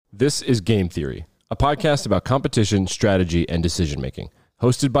This is Game Theory, a podcast about competition, strategy, and decision-making,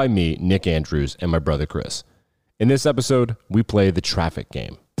 hosted by me, Nick Andrews, and my brother Chris. In this episode, we play the traffic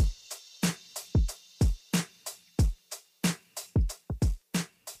game.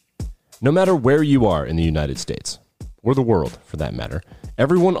 No matter where you are in the United States, or the world for that matter,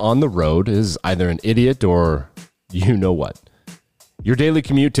 everyone on the road is either an idiot or you know what. Your daily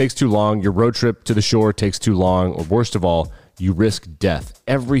commute takes too long, your road trip to the shore takes too long, or worst of all, you risk death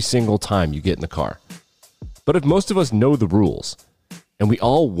every single time you get in the car. But if most of us know the rules, and we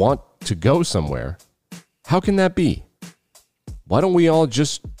all want to go somewhere, how can that be? Why don't we all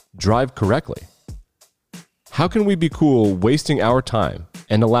just drive correctly? How can we be cool wasting our time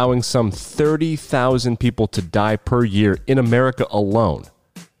and allowing some 30,000 people to die per year in America alone?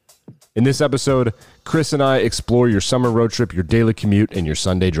 In this episode, Chris and I explore your summer road trip, your daily commute, and your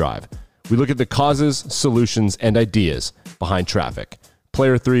Sunday drive. We look at the causes, solutions, and ideas behind traffic.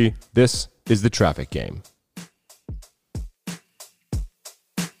 Player 3, this is the traffic game.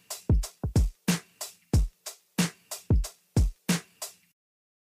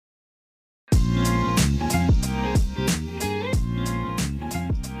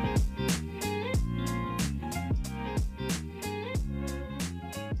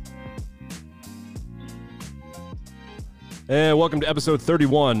 And welcome to episode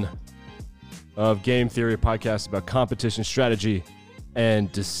 31 of Game Theory, a podcast about competition, strategy,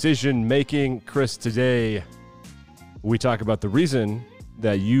 and decision-making. Chris, today we talk about the reason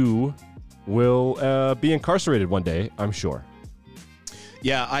that you will be incarcerated one day, I'm sure.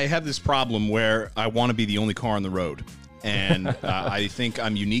 Yeah, I have this problem where I want to be the only car on the road. And I think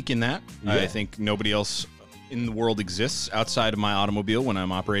I'm unique in that. Yeah. I think nobody else in the world exists outside of my automobile when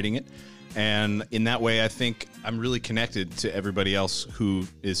I'm operating it. And in that way, I think I'm really connected to everybody else who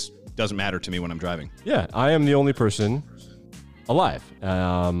doesn't matter to me when I'm driving. Yeah, I am the only person alive.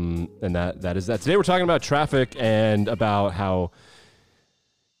 And that is that. Today we're talking about traffic and about how,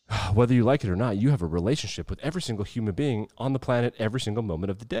 whether you like it or not, you have a relationship with every single human being on the planet every single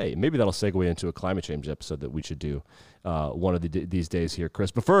moment of the day. Maybe that'll segue into a climate change episode that we should do one of these days here,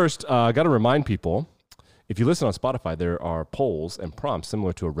 Chris. But first, I got to remind people, if you listen on Spotify, there are polls and prompts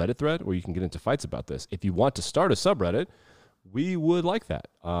similar to a Reddit thread where you can get into fights about this. If you want to start a subreddit, we would like that.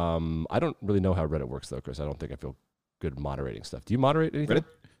 I don't really know how Reddit works, though, Chris. I don't think I feel good moderating stuff. Do you moderate anything? Reddit?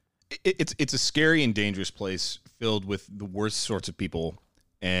 It's a scary and dangerous place filled with the worst sorts of people.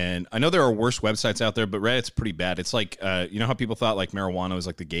 And I know there are worse websites out there, but Reddit's pretty bad. It's like, you know how people thought like marijuana was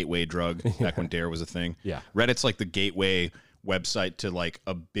like the gateway drug back when Dare was a thing? Yeah. Reddit's like the gateway website to like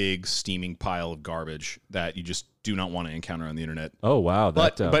a big steaming pile of garbage that you just do not want to encounter on the internet. Oh wow!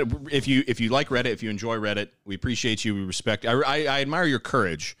 But if you like Reddit, if you enjoy Reddit, we appreciate you. We respect. I admire your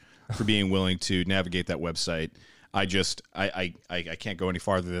courage for being willing to navigate that website. I can't go any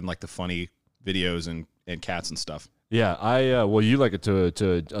farther than like the funny videos and cats and stuff. Yeah, well, you like it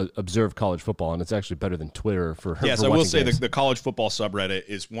to observe college football, and it's actually better than Twitter for Yes, for I will say games. the college football subreddit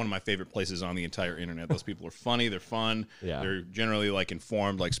is one of my favorite places on the entire internet. Those people are funny, they're fun, They're generally like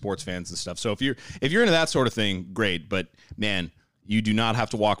informed, like sports fans and stuff. So if you're into that sort of thing, great. But man, you do not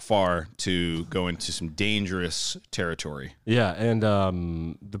have to walk far to go into some dangerous territory. Yeah, and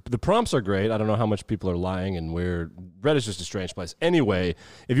the prompts are great. I don't know how much people are lying, and Reddit's just a strange place. Anyway,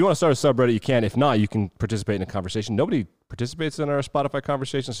 if you want to start a subreddit, you can. If not, you can participate in a conversation. Nobody participates in our Spotify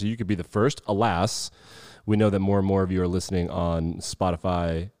conversation, so you could be the first. Alas, we know that more and more of you are listening on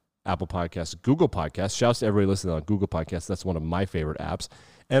Spotify, Apple Podcasts, Google Podcasts. Shouts to everybody listening on Google Podcasts. That's one of my favorite apps.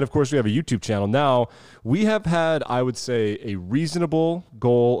 And, of course, we have a YouTube channel. Now, we have had, I would say, a reasonable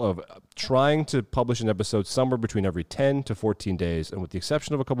goal of trying to publish an episode somewhere between every 10 to 14 days. And with the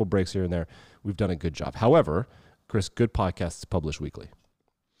exception of a couple breaks here and there, we've done a good job. However, Chris, good podcasts publish weekly.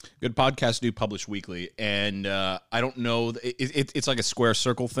 Good podcasts do publish weekly, and I don't know. It's like a square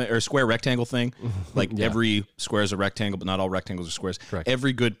circle thing or a square rectangle thing. Like every square is a rectangle, but not all rectangles are squares. Correct.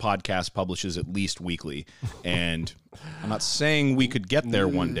 Every good podcast publishes at least weekly, and I'm not saying we could get there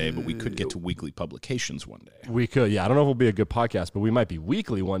one day, but we could get to weekly publications one day. We could, yeah. I don't know if we'll be a good podcast, but we might be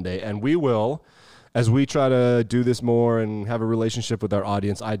weekly one day, and we will. As we try to do this more and have a relationship with our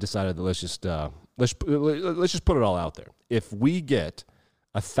audience, I decided that let's just put it all out there. If we get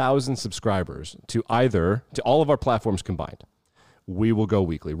 1,000 subscribers to all of our platforms combined, we will go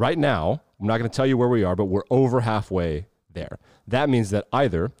weekly. Right now, I'm not going to tell you where we are, but we're over halfway there. That means that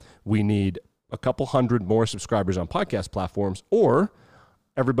either we need a couple hundred more subscribers on podcast platforms, or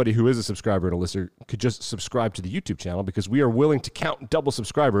everybody who is a subscriber and a listener could just subscribe to the YouTube channel, because we are willing to count double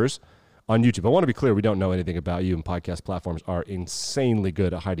subscribers on YouTube. I want to be clear, we don't know anything about you, and podcast platforms are insanely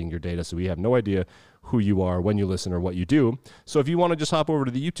good at hiding your data, so we have no idea who you are, when you listen, or what you do. So if you want to just hop over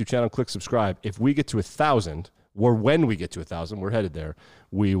to the YouTube channel, click subscribe. If we get to 1,000, or when we get to 1,000, we're headed there,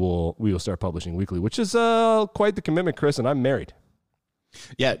 we will start publishing weekly, which is quite the commitment, Chris, and I'm married.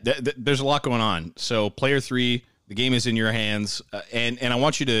 Yeah, there's a lot going on. So Player 3, the game is in your hands, and I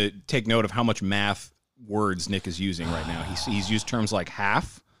want you to take note of how much math words Nick is using right now. He's used terms like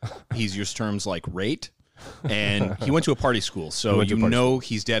half. He's used terms like rate. And he went to a party school, so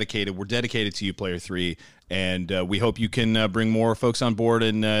he's dedicated. We're dedicated to you, Player 3, and we hope you can bring more folks on board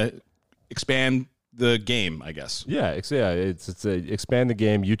and expand the game, I guess. It's expand the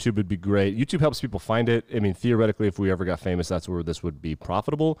game. YouTube would be great. YouTube helps people find it. I mean, theoretically, if we ever got famous, that's where this would be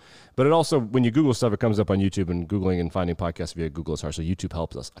profitable. But it also, when you Google stuff, it comes up on YouTube, and Googling and finding podcasts via Google is hard, so YouTube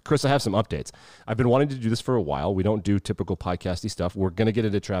helps us. Chris, I have some updates. I've been wanting to do this for a while. We don't do typical podcasty stuff. We're going to get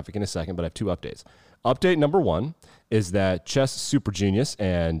into traffic in a second, but I have 2 updates. Update number 1 is that chess super genius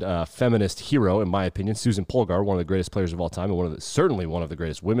and feminist hero, in my opinion, Susan Polgar, one of the greatest players of all time, and certainly one of the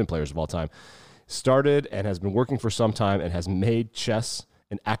greatest women players of all time, started and has been working for some time and has made chess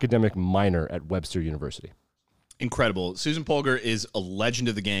an academic minor at Webster University. Incredible. Susan Polgar is a legend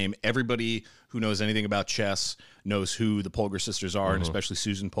of the game. Everybody who knows anything about chess knows who the Polgar sisters are, and especially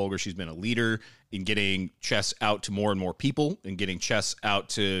Susan Polgar. She's been a leader in getting chess out to more and more people and getting chess out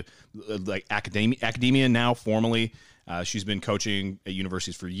to like academia now formally. She's been coaching at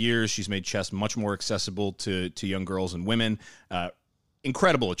universities for years. She's made chess much more accessible to young girls and women.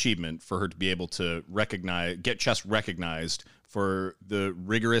 Incredible achievement for her to be able to get chess recognized for the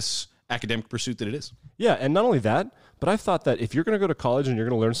rigorous academic pursuit that it is. Yeah, and not only that, but I've thought that if you're going to go to college and you're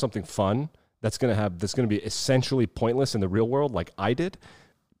going to learn something fun that's going to be essentially pointless in the real world, like I did,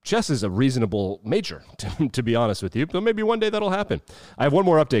 chess is a reasonable major, to be honest with you. But maybe one day that'll happen. I have one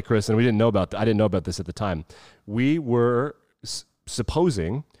more update, Chris, and I didn't know about this at the time. We were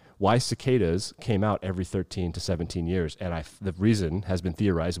supposing why cicadas came out every 13 to 17 years. And the reason has been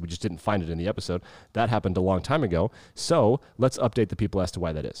theorized. We just didn't find it in the episode. That happened a long time ago. So let's update the people as to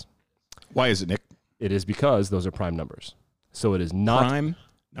why that is. Why is it, Nick? It is because those are prime numbers. So it is not prime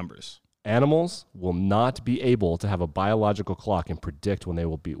numbers. Animals will not be able to have a biological clock and predict when they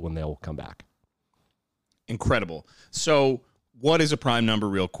will come back. Incredible. So what is a prime number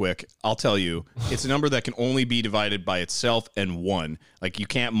real quick? I'll tell you. It's a number that can only be divided by itself and 1. Like you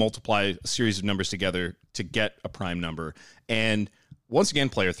can't multiply a series of numbers together to get a prime number. And once again,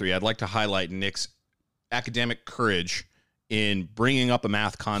 Player 3, I'd like to highlight Nick's academic courage in bringing up a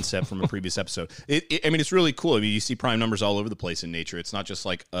math concept from a previous episode. It's really cool. I mean, you see prime numbers all over the place in nature. It's not just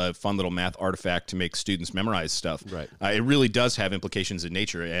like a fun little math artifact to make students memorize stuff. Right. It really does have implications in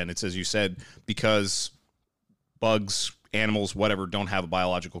nature. And it's, as you said, because bugs, animals, whatever, don't have a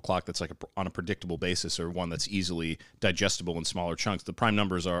biological clock that's like on a predictable basis or one that's easily digestible in smaller chunks. The prime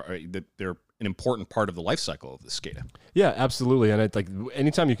numbers they're an important part of the life cycle of the cicada. Yeah, absolutely. And it's like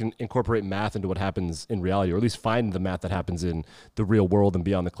anytime you can incorporate math into what happens in reality, or at least find the math that happens in the real world and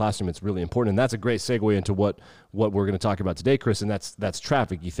beyond the classroom, it's really important. And that's a great segue into what we're going to talk about today, Chris, and that's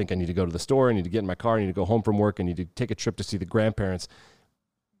traffic. You think I need to go to the store, I need to get in my car, I need to go home from work, I need to take a trip to see the grandparents.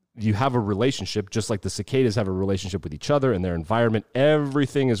 You have a relationship, just like the cicadas have a relationship with each other and their environment.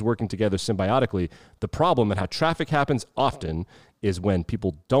 Everything is working together symbiotically. The problem and how traffic happens often is when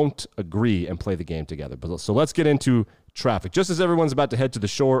people don't agree and play the game together. So let's get into traffic. Just as everyone's about to head to the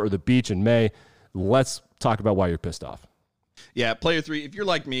shore or the beach in May, let's talk about why you're pissed off. Yeah, Player 3, if you're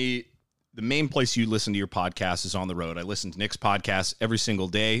like me, the main place you listen to your podcast is on the road. I listen to Nick's podcast every single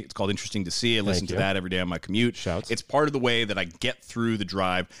day. It's called Interesting to See. I listen to that every day on my commute. Shouts. It's part of the way that I get through the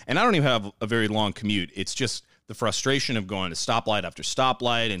drive. And I don't even have a very long commute. It's just the frustration of going to stoplight after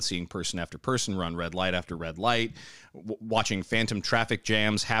stoplight and seeing person after person run red light after red light, watching phantom traffic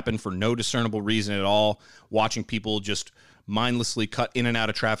jams happen for no discernible reason at all, watching people just mindlessly cut in and out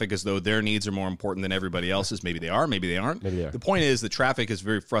of traffic as though their needs are more important than everybody else's. Maybe they are, maybe they aren't. Maybe they are. The point is, the traffic is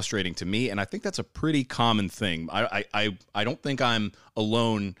very frustrating to me, and I think that's a pretty common thing. I don't think I'm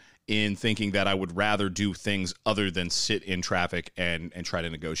alone in thinking that I would rather do things other than sit in traffic and try to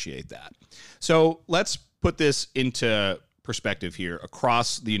negotiate that. So let's put this into perspective here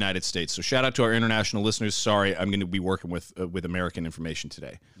across the United States. So shout out to our international listeners. Sorry, I'm going to be working with American information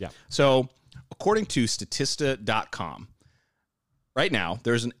today. Yeah. So according to Statista.com, right now,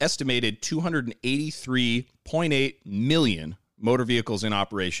 there's an estimated 283.8 million motor vehicles in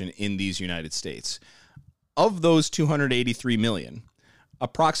operation in these United States. Of those 283 million,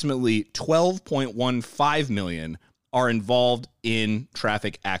 approximately 12.15 million are involved in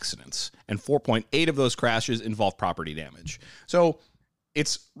traffic accidents, and 4.8 of those crashes involve property damage. So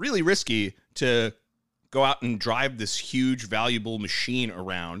it's really risky to go out and drive this huge, valuable machine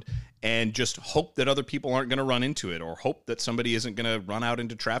around and just hope that other people aren't going to run into it, or hope that somebody isn't going to run out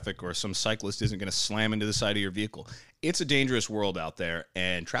into traffic, or some cyclist isn't going to slam into the side of your vehicle. It's a dangerous world out there,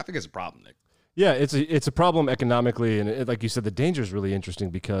 and traffic is a problem, Nick. Yeah, it's a problem economically, and like you said, the danger is really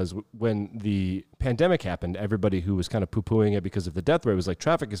interesting because when the pandemic happened, everybody who was kind of poo-pooing it because of the death rate was like,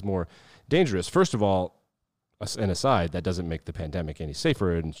 traffic is more dangerous. First of all, an aside, that doesn't make the pandemic any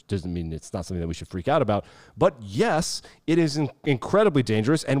safer, and doesn't mean it's not something that we should freak out about. But yes, it is incredibly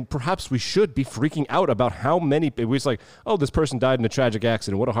dangerous, and perhaps we should be freaking out about how many. We're just like, oh, this person died in a tragic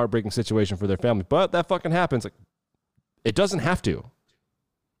accident. What a heartbreaking situation for their family. But that fucking happens. Like, it doesn't have to.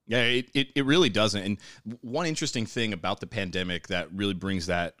 Yeah, it really doesn't. And one interesting thing about the pandemic that really brings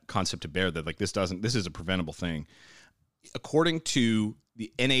that concept to bear, that like this is a preventable thing. According to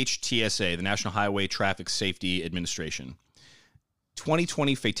the NHTSA, the National Highway Traffic Safety Administration,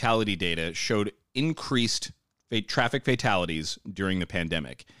 2020 fatality data showed increased traffic fatalities during the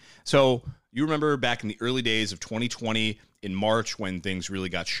pandemic. So you remember back in the early days of 2020 in March when things really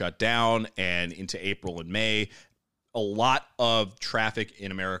got shut down, and into April and May, a lot of traffic in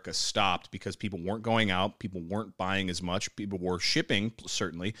America stopped because people weren't going out, people weren't buying as much, people were shipping,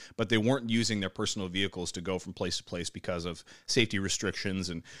 certainly, but they weren't using their personal vehicles to go from place to place because of safety restrictions.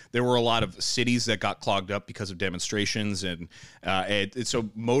 And there were a lot of cities that got clogged up because of demonstrations, and so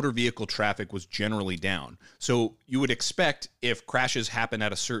motor vehicle traffic was generally down. So you would expect, if crashes happen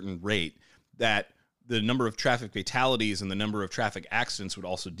at a certain rate, that the number of traffic fatalities and the number of traffic accidents would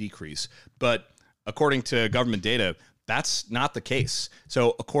also decrease. But according to government data, that's not the case.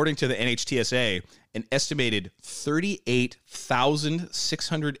 So according to the NHTSA, an estimated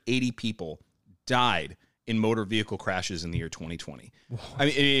 38,680 people died in motor vehicle crashes in the year 2020. I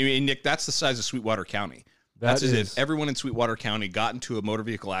mean, Nick, that's the size of Sweetwater County. That's as if everyone in Sweetwater County got into a motor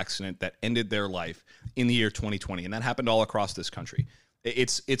vehicle accident that ended their life in the year 2020. And that happened all across this country.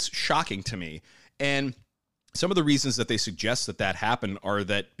 It's shocking to me. And some of the reasons that they suggest that happened are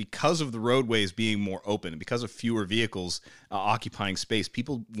that because of the roadways being more open and because of fewer vehicles occupying space,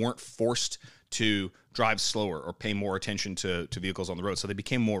 people weren't forced to drive slower or pay more attention to vehicles on the road. So they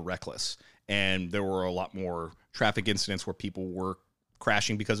became more reckless. And there were a lot more traffic incidents where people were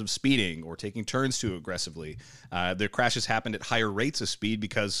crashing because of speeding or taking turns too aggressively. The crashes happened at higher rates of speed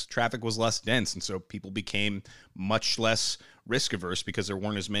because traffic was less dense. And so people became much less risk averse because there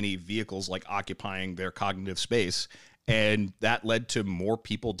weren't as many vehicles like occupying their cognitive space. And that led to more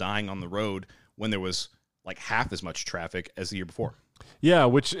people dying on the road when there was like half as much traffic as the year before. Yeah,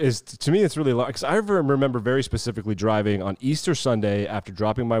 which is, to me, it's really long. Because I remember very specifically driving on Easter Sunday after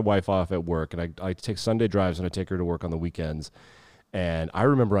dropping my wife off at work. And I take Sunday drives and I take her to work on the weekends. And I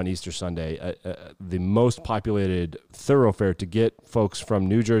remember on Easter Sunday, the most populated thoroughfare to get folks from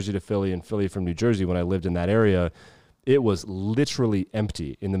New Jersey to Philly and Philly from New Jersey when I lived in that area, it was literally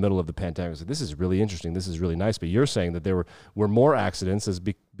empty in the middle of the pandemic. I was like, this is really interesting. This is really nice. But you're saying that there were more accidents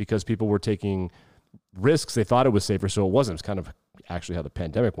because people were taking risks. They thought it was safer, so it wasn't. It's kind of actually how the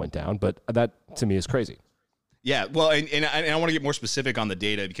pandemic went down. But that, to me, is crazy. I want to get more specific on the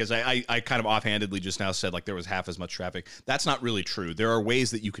data because I kind of offhandedly just now said like there was half as much traffic. That's not really true. There are ways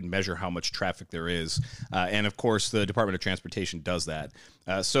that you can measure how much traffic there is. And of course, the Department of Transportation does that.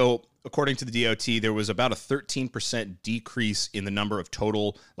 So according to the DOT, there was about a 13% decrease in the number of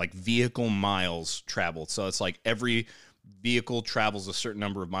total like vehicle miles traveled. So it's like every vehicle travels a certain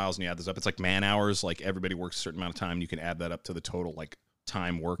number of miles and you add this up. It's like man hours, like everybody works a certain amount of time. And you can add that up to the total like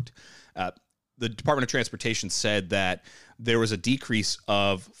time worked. The Department of Transportation said that there was a decrease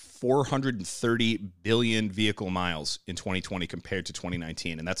of 430 billion vehicle miles in 2020 compared to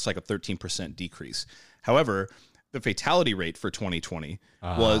 2019, and that's like a 13% decrease. However, the fatality rate for 2020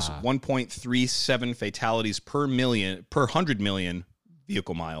 was 1.37 fatalities per 100 million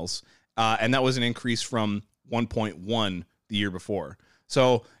vehicle miles, and that was an increase from 1.1 the year before.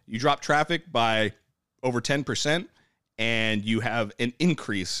 So you drop traffic by over 10%. And you have an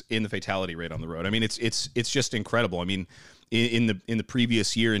increase in the fatality rate on the road. I mean, it's just incredible. I mean, in the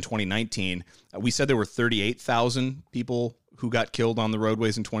previous year in 2019, we said there were 38,000 people who got killed on the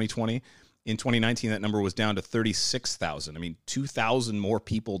roadways in 2020. In 2019, that number was down to 36,000. I mean, 2,000 more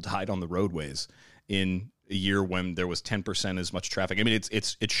people died on the roadways in a year when there was 10% as much traffic. I mean,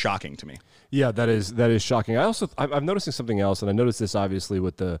 it's shocking to me. Yeah, that is shocking. I'm noticing something else, and I noticed this obviously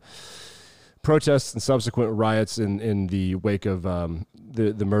with the protests and subsequent riots in the wake of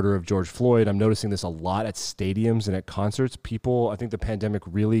the murder of George Floyd. I'm noticing this a lot at stadiums and at concerts. I think the pandemic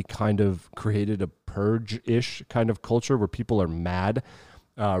really kind of created a purge-ish kind of culture where people are mad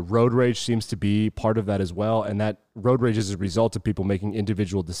Road rage seems to be part of that as well. And that road rage is a result of people making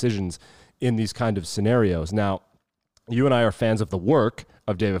individual decisions in these kind of scenarios. Now, you and I are fans of the work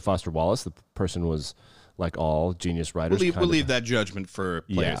of David Foster Wallace. The person was, like all genius writers, we'll leave that judgment for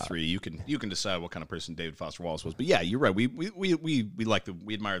player 3. You can decide what kind of person David Foster Wallace was. But yeah, you're right. We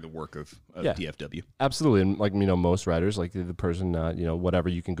admire the work of DFW. Absolutely. And like, most writers, like the person, whatever,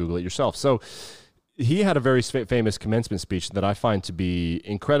 you can Google it yourself. So he had a very famous commencement speech that I find to be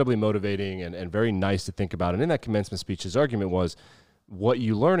incredibly motivating and very nice to think about. And in that commencement speech, his argument was, what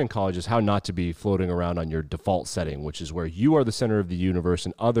you learn in college is how not to be floating around on your default setting, which is where you are the center of the universe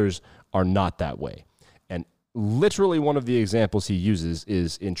and others are not that way. And literally one of the examples he uses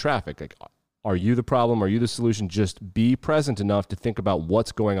is in traffic. Like, are you the problem? Are you the solution? Just be present enough to think about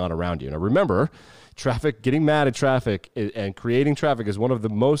what's going on around you. Now, remember, getting mad at traffic and creating traffic is one of the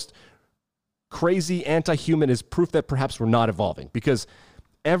most crazy anti-human, is proof that perhaps we're not evolving, because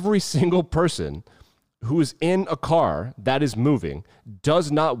every single person who is in a car that is moving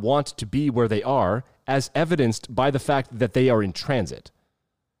does not want to be where they are, as evidenced by the fact that they are in transit.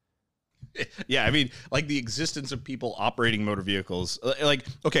 Yeah, I mean, like the existence of people operating motor vehicles. Like,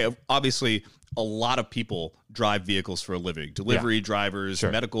 okay, obviously, a lot of people drive vehicles for a living. Delivery drivers,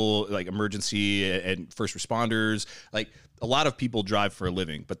 sure, medical, like emergency and first responders. Like, a lot of people drive for a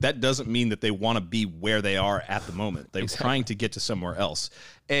living, but that doesn't mean that they want to be where they are at the moment. They're trying to get to somewhere else.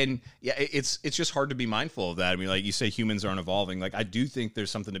 And yeah, it's just hard to be mindful of that. I mean, like you say, humans aren't evolving. Like, I do think there's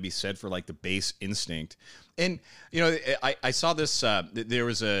something to be said for like the base instinct. And, I saw this, there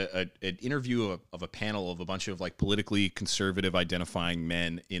was an interview of a panel of a bunch of like politically conservative identifying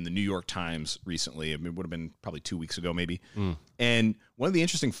men in the New York Times recently. I mean, it would have been probably 2 weeks ago, maybe. And one of the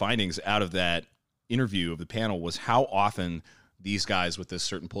interesting findings out of that interview of the panel was how often these guys with this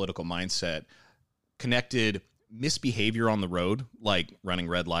certain political mindset connected misbehavior on the road, like running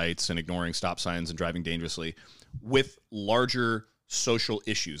red lights and ignoring stop signs and driving dangerously, with larger social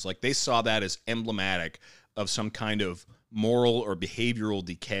issues. Like, they saw that as emblematic of some kind of moral or behavioral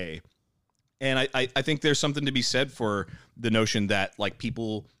decay. And I think there's something to be said for the notion that like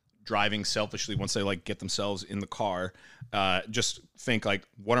people driving selfishly, once they like get themselves in the car, just think like,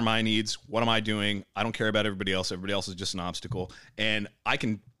 what are my needs? What am I doing? I don't care about everybody else. Everybody else is just an obstacle. And I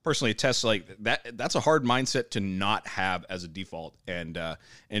can personally attest, like that's a hard mindset to not have as a default. And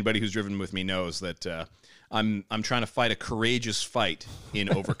anybody who's driven with me knows that I'm trying to fight a courageous fight in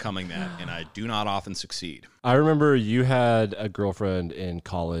overcoming that, and I do not often succeed. I remember you had a girlfriend in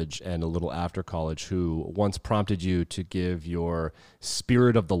college and a little after college who once prompted you to give your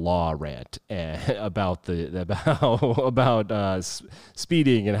spirit of the law rant about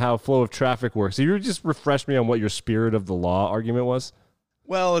speeding and how flow of traffic works. So you just refresh me on what your spirit of the law argument was.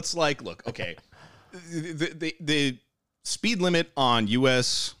 Well, it's like, look, okay, the speed limit on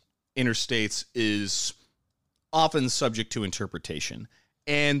U.S. interstates is often subject to interpretation.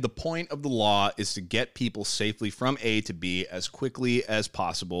 And the point of the law is to get people safely from A to B as quickly as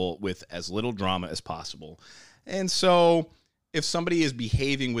possible with as little drama as possible. And so if somebody is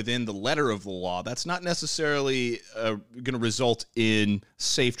behaving within the letter of the law, that's not necessarily going to result in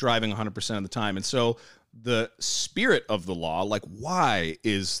safe driving 100% of the time. And so the spirit of the law, like, why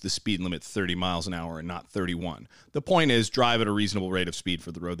is the speed limit 30 miles an hour and not 31? The point is, drive at a reasonable rate of speed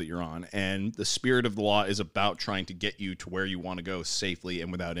for the road that you're on. And the spirit of the law is about trying to get you to where you want to go safely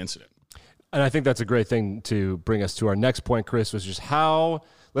and without incident. And I think that's a great thing to bring us to our next point, Chris, which is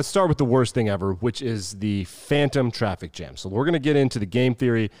let's start with the worst thing ever, which is the phantom traffic jam. So we're going to get into the game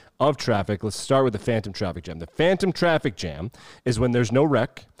theory of traffic. Let's start with the phantom traffic jam. The phantom traffic jam is when there's no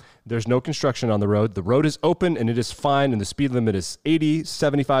wreck, there's no construction on the road is open and it is fine, and the speed limit is 80,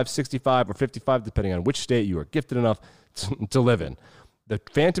 75, 65, or 55, depending on which state you are gifted enough to live in. The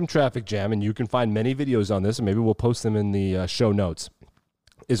phantom traffic jam, and you can find many videos on this, and maybe we'll post them in the show notes,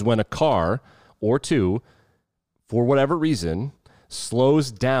 is when a car or two, for whatever reason,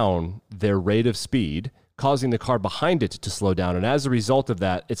 slows down their rate of speed, causing the car behind it to slow down. And as a result of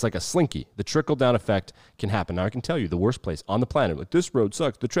that, it's like a slinky. The trickle-down effect can happen. Now, I can tell you the worst place on the planet, like, this road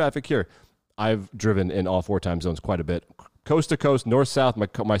sucks, the traffic here. I've driven in all 4 time zones quite a bit. Coast to coast, north, south. My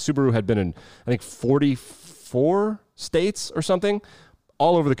Subaru had been in, I think, 44 states or something,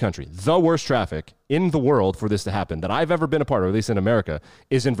 all over the country. The worst traffic in the world for this to happen that I've ever been a part of, or at least in America,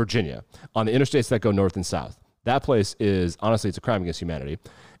 is in Virginia, on the interstates that go north and south. That place is, honestly, it's a crime against humanity.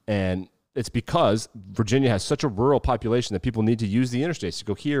 And it's because Virginia has such a rural population that people need to use the interstates to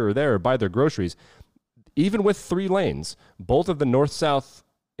go here or there or buy their groceries. Even with 3 lanes, both of the north-south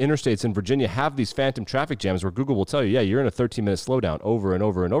interstates in Virginia have these phantom traffic jams where Google will tell you, yeah, you're in a 13-minute slowdown over and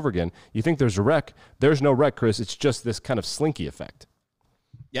over and over again. You think there's a wreck. There's no wreck, Chris. It's just this kind of slinky effect.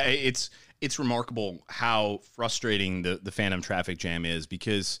 Yeah, it's remarkable how frustrating the phantom traffic jam is,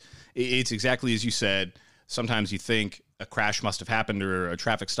 because it's exactly as you said. Sometimes you think a crash must have happened or a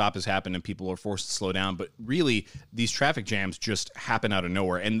traffic stop has happened and people are forced to slow down, but really these traffic jams just happen out of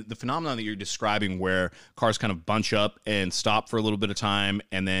nowhere. And the phenomenon that you're describing, where cars kind of bunch up and stop for a little bit of time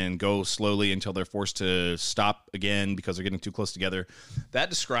and then go slowly until they're forced to stop again because they're getting too close together, that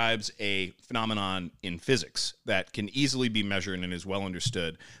describes a phenomenon in physics that can easily be measured and is well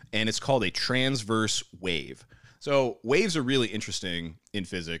understood, and it's called a transverse wave. So waves are really interesting in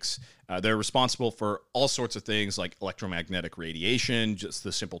physics. They're responsible for all sorts of things like electromagnetic radiation, just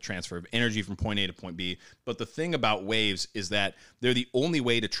the simple transfer of energy from point A to point B. But the thing about waves is that they're the only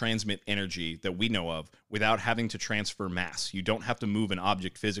way to transmit energy that we know of without having to transfer mass. You don't have to move an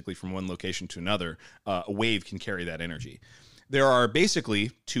object physically from one location to another. A wave can carry that energy. There are basically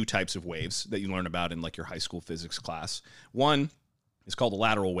two types of waves that you learn about in like your high school physics class. One is called a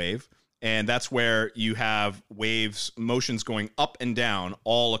lateral wave. And that's where you have waves, motions going up and down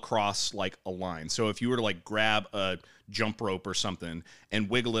all across like a line. So if you were to like grab a jump rope or something and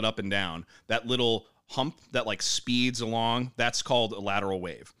wiggle it up and down, that little hump that like speeds along, that's called a lateral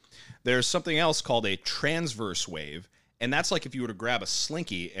wave. There's something else called a transverse wave. And that's like if you were to grab a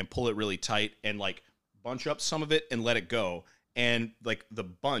slinky and pull it really tight and like bunch up some of it and let it go. And like the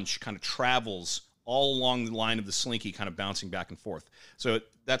bunch kind of travels all along the line of the slinky, kind of bouncing back and forth. So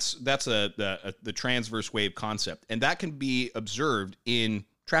that's the transverse wave concept, and that can be observed in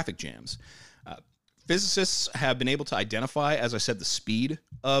traffic jams. Physicists have been able to identify, as I said, the speed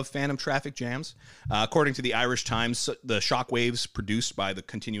of phantom traffic jams. According to the Irish Times, the shock waves produced by the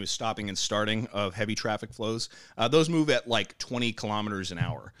continuous stopping and starting of heavy traffic flows, those move at like 20 kilometers an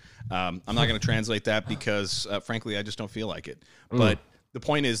hour. I'm not going to translate that because, frankly, I just don't feel like it. But the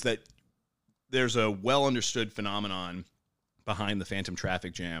point is that there's a well-understood phenomenon behind the phantom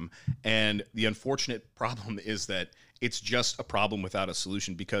traffic jam, and the unfortunate problem is that it's just a problem without a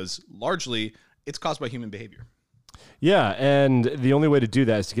solution, because largely it's caused by human behavior. Yeah, and the only way to do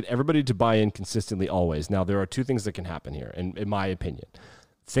that is to get everybody to buy in consistently always. Now, there are two things that can happen here, in my opinion.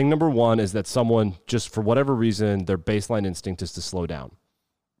 Thing number one is that someone, just for whatever reason, their baseline instinct is to slow down.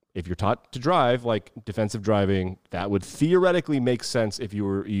 If you're taught to drive, like defensive driving, that would theoretically make sense if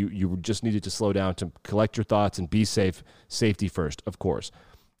you just needed to slow down to collect your thoughts and be safe. Safety first, of course.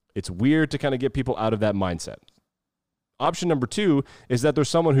 It's weird to kind of get people out of that mindset. Option number two is that there's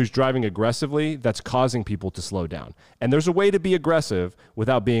someone who's driving aggressively that's causing people to slow down. And there's a way to be aggressive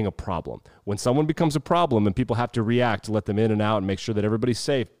without being a problem. When someone becomes a problem and people have to react to let them in and out and make sure that everybody's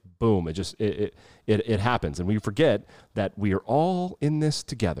safe, boom, it happens. And we forget that we are all in this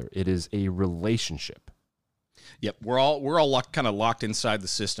together. It is a relationship. Yep, we're all kind of locked inside the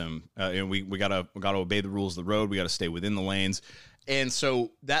system, and we gotta obey the rules of the road. We gotta stay within the lanes, and so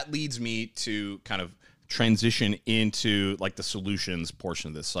that leads me to kind of transition into like the solutions portion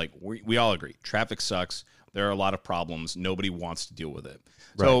of this. Like we all agree, traffic sucks. There are a lot of problems. Nobody wants to deal with it.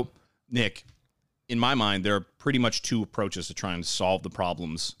 Right. So, Nick, in my mind, there are pretty much two approaches to trying to solve the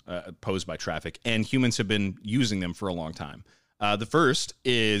problems posed by traffic, and humans have been using them for a long time. The first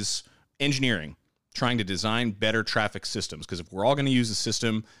is engineering, trying to design better traffic systems, because if we're all going to use a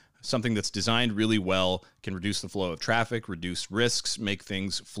system, something that's designed really well can reduce the flow of traffic, reduce risks, make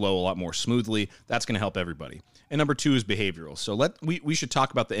things flow a lot more smoothly. That's going to help everybody. And number two is behavioral. So we should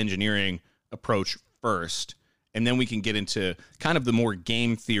talk about the engineering approach first, and then we can get into kind of the more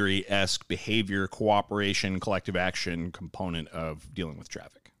game theory-esque behavior, cooperation, collective action component of dealing with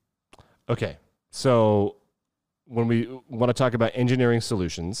traffic. Okay, so when we want to talk about engineering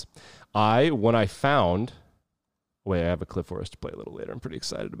solutions, when I found... Wait, I have a clip for us to play a little later. I'm pretty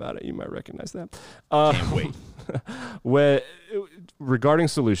excited about it. You might recognize that. Can't wait. Regarding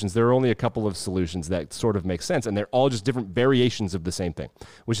solutions, there are only a couple of solutions that sort of make sense, and they're all just different variations of the same thing,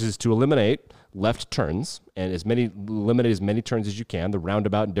 which is to eliminate left turns and eliminate as many turns as you can, the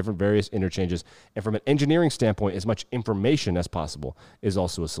roundabout and different various interchanges. And from an engineering standpoint, as much information as possible is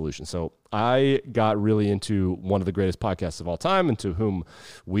also a solution. So I got really into one of the greatest podcasts of all time, and to whom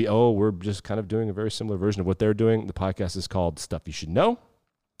we're just kind of doing a very similar version of what they're doing. The podcast is called Stuff You Should Know.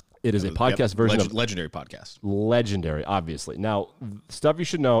 It is a podcast version of... Legendary podcast. Legendary, obviously. Now, Stuff You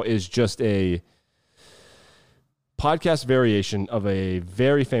Should Know is just a podcast variation of a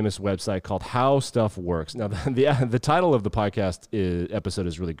very famous website called How Stuff Works. Now, the title of the podcast episode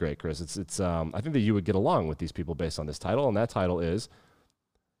is really great, Chris. It's I think that you would get along with these people based on this title, and that title is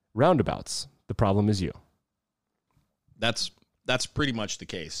Roundabouts. The Problem Is You. That's pretty much the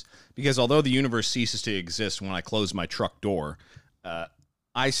case, because although the universe ceases to exist when I close my truck door,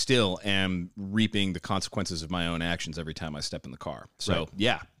 I still am reaping the consequences of my own actions every time I step in the car. So,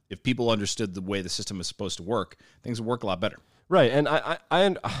 yeah, if people understood the way the system is supposed to work, things would work a lot better. Right, and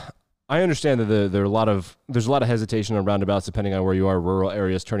I understand that there's a lot of hesitation on roundabouts depending on where you are, rural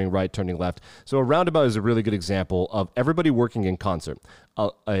areas, turning right, turning left. So a roundabout is a really good example of everybody working in concert.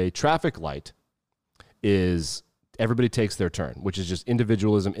 A traffic light is everybody takes their turn, which is just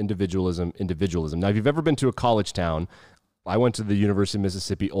individualism. Now, if you've ever been to a college town, I went to the University of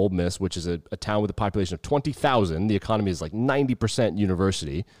Mississippi, Ole Miss, which is a town with a population of 20,000. The economy is like 90%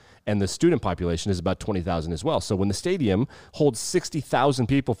 university, and the student population is about 20,000 as well. So when the stadium holds 60,000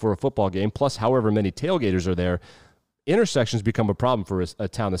 people for a football game, plus however many tailgaters are there, intersections become a problem for a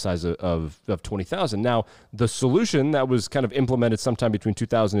town the size of 20,000. Now, the solution that was kind of implemented sometime between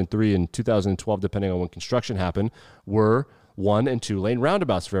 2003 and 2012, depending on when construction happened, were 1- and 2-lane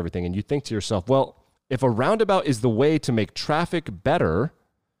roundabouts for everything. And you think to yourself, well, if a roundabout is the way to make traffic better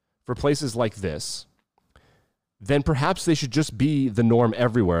for places like this, then perhaps they should just be the norm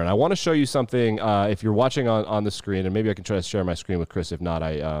everywhere. And I want to show you something, if you're watching on the screen, and maybe I can try to share my screen with Chris. If not,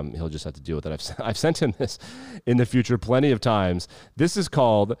 he'll just have to deal with it. I've sent him this in the future plenty of times. This is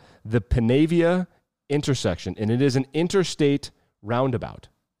called the Panavia intersection, and it is an interstate roundabout.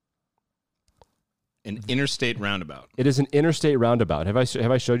 An interstate roundabout. It is an interstate roundabout. Have I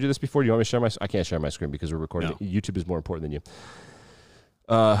showed you this before? Do you want me to share I can't share my screen because we're recording. No. YouTube is more important than you.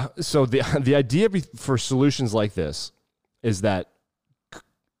 So the idea for solutions like this is that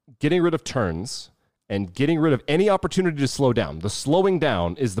getting rid of turns and getting rid of any opportunity to slow down. The slowing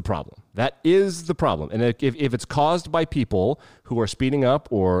down is the problem. That is the problem. And if it's caused by people who are speeding up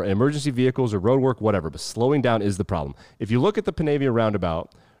or emergency vehicles or road work, whatever, but slowing down is the problem. If you look at the Panavia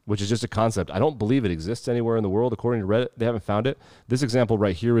roundabout, which is just a concept, I don't believe it exists anywhere in the world. According to Reddit, they haven't found it. This example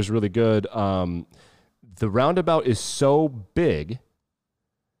right here is really good. The roundabout is so big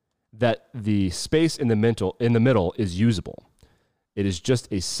that the space in the middle is usable. It is just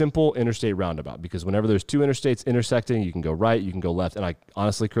a simple interstate roundabout because whenever there's two interstates intersecting, you can go right, you can go left. And I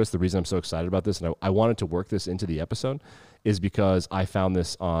honestly, Chris, the reason I'm so excited about this, and I wanted to work this into the episode, is because I found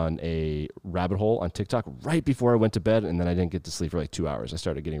this on a rabbit hole on TikTok right before I went to bed, and then I didn't get to sleep for like 2 hours. I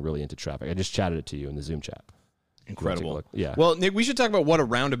started getting really into traffic. I just chatted it to you in the Zoom chat. Incredible. Yeah. Well, Nick, we should talk about what a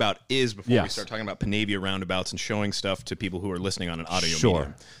roundabout is before we start talking about Panavia roundabouts and showing stuff to people who are listening on an audio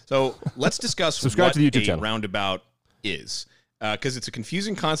medium. So let's discuss Subscribe what to the YouTube a channel. Roundabout is. Because it's a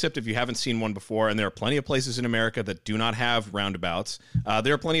confusing concept if you haven't seen one before, and there are plenty of places in America that do not have roundabouts.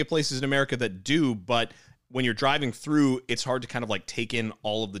 There are plenty of places in America that do, but when you're driving through, it's hard to kind of like take in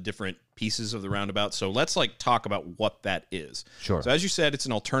all of the different pieces of the roundabout. So let's like talk about what that is. Sure. So as you said, it's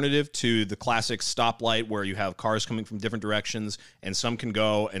an alternative to the classic stoplight where you have cars coming from different directions, and some can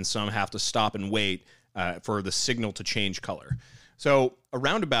go and some have to stop and wait for the signal to change color. So a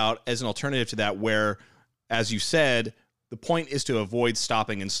roundabout is an alternative to that where, as you said, the point is to avoid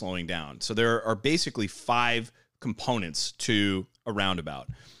stopping and slowing down. So there are basically 5 components to a roundabout.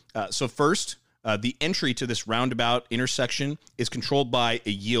 So first, the entry to this roundabout intersection is controlled by a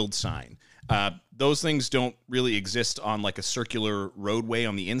yield sign. Those things don't really exist on like a circular roadway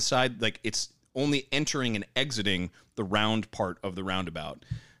on the inside. Like it's only entering and exiting the round part of the roundabout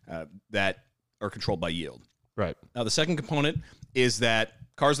that are controlled by yield. Right. Now, the second component is that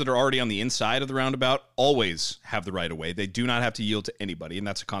cars that are already on the inside of the roundabout always have the right of way. They do not have to yield to anybody, and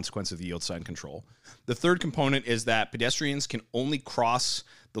that's a consequence of the yield sign control. The third component is that pedestrians can only cross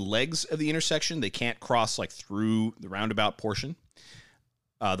the legs of the intersection. They can't cross like through the roundabout portion.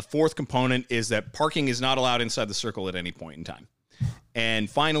 The fourth component is that parking is not allowed inside the circle at any point in time. And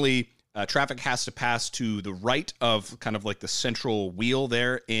finally, traffic has to pass to the right of kind of like the central wheel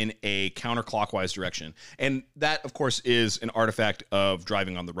there in a counterclockwise direction. And that, of course, is an artifact of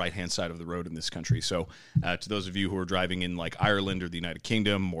driving on the right-hand side of the road in this country. So to those of you who are driving in like Ireland or the United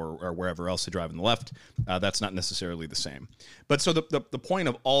Kingdom or wherever else they drive on the left, that's not necessarily the same. But so the point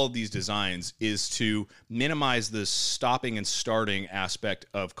of all of these designs is to minimize the stopping and starting aspect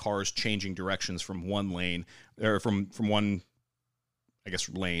of cars changing directions from one lane or from one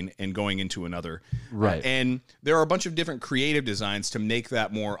lane and going into another. Right. And there are a bunch of different creative designs to make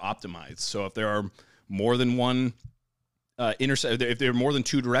that more optimized. So if there are more than one if there are more than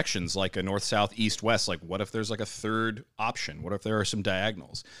 2 directions, like a north, south, east, west, like what if there's like a third option? What if there are some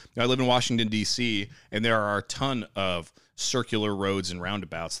diagonals? Now, I live in Washington, D.C., and there are a ton of circular roads and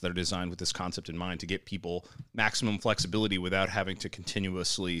roundabouts that are designed with this concept in mind to get people maximum flexibility without having to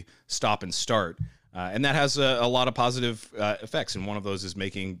continuously stop and start. And that has a lot of positive effects. And one of those is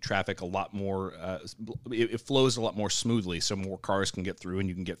making traffic a lot more, it flows a lot more smoothly so more cars can get through and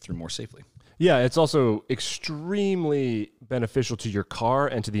you can get through more safely. Yeah, it's also extremely beneficial to your car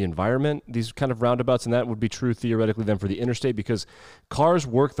and to the environment, these kind of roundabouts, and that would be true theoretically then for the interstate, because cars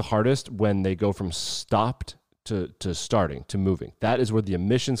work the hardest when they go from stopped to starting, to moving. That is where the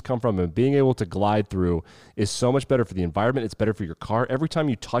emissions come from, and being able to glide through is so much better for the environment. It's better for your car. Every time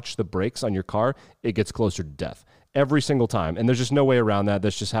you touch the brakes on your car, it gets closer to death. Every single time. And there's just no way around that.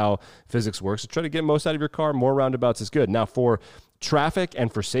 That's just how physics works. So try to get most out of your car. More roundabouts is good. Now, for traffic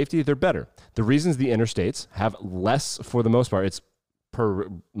and for safety, they're better. The reasons the interstates have less, for the most part, it's per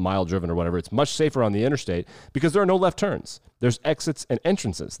mile driven or whatever, it's much safer on the interstate because there are no left turns. There's exits and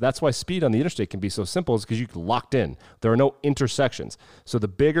entrances. That's why speed on the interstate can be so simple, is because you're locked in. There are no intersections. So the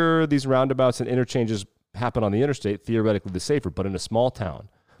bigger these roundabouts and interchanges happen on the interstate, theoretically the safer. But in a small town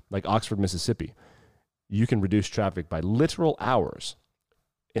like Oxford, Mississippi, you can reduce traffic by literal hours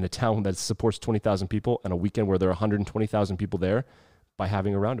in a town that supports 20,000 people and a weekend where there are 120,000 people there by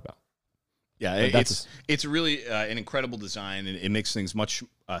having a roundabout. Yeah, it's really an incredible design, and it makes things much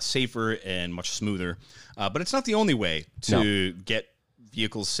safer and much smoother. But it's not the only way to get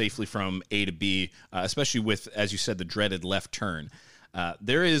vehicles safely from A to B, especially with, as you said, the dreaded left turn.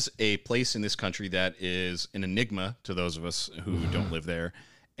 There is a place in this country that is an enigma to those of us who don't live there,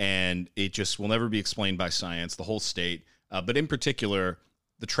 and it just will never be explained by science, the whole state. But in particular,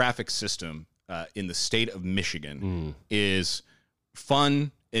 the traffic system in the state of Michigan is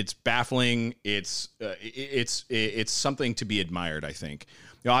fun. It's baffling. It's something to be admired, I think.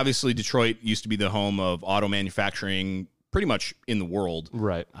 Obviously, Detroit used to be the home of auto manufacturing pretty much in the world.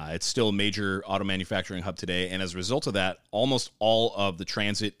 Right. It's still a major auto manufacturing hub today. And as a result of that, almost all of the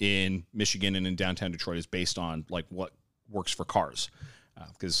transit in Michigan and in downtown Detroit is based on like what works for cars.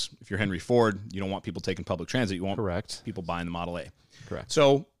 Because if you're Henry Ford, you don't want people taking public transit. You want people buying the Model A. Correct.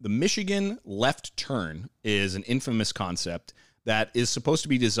 So the Michigan left turn is an infamous concept that is supposed to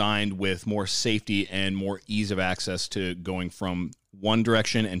be designed with more safety and more ease of access to going from one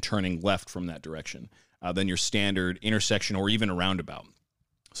direction and turning left from that direction than your standard intersection or even a roundabout.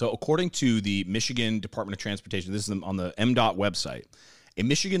 So according to the Michigan Department of Transportation, this is on the MDOT website, a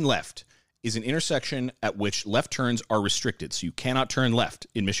Michigan left is an intersection at which left turns are restricted, so you cannot turn left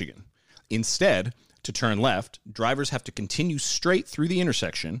in Michigan. Instead, to turn left, drivers have to continue straight through the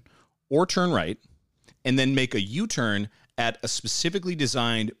intersection or turn right and then make a U-turn at a specifically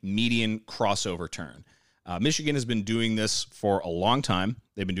designed median crossover turn. Michigan has been doing this for a long time.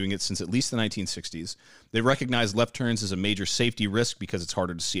 They've been doing it since at least the 1960s. They recognize left turns as a major safety risk because it's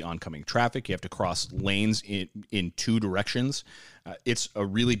harder to see oncoming traffic. You have to cross lanes in two directions. It's a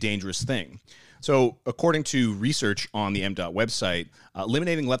really dangerous thing. So according to research on the MDOT website,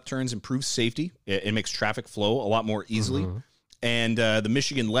 eliminating left turns improves safety. It makes traffic flow a lot more easily. And the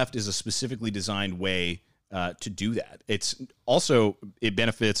Michigan left is a specifically designed way to do that. It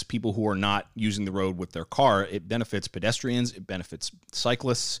benefits people who are not using the road with their car. It benefits pedestrians. It benefits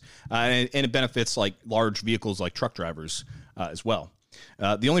cyclists, and it benefits like large vehicles like truck drivers as well.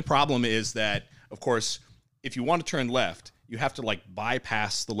 The only problem is that, of course, if you want to turn left, you have to like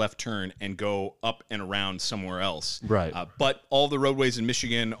bypass the left turn and go up and around somewhere else. Right. But all the roadways in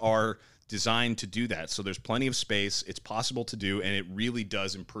Michigan are designed to do that. So there's plenty of space. It's possible to do, and it really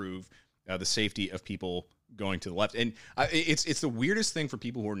does improve the safety of people going to the left. And it's the weirdest thing for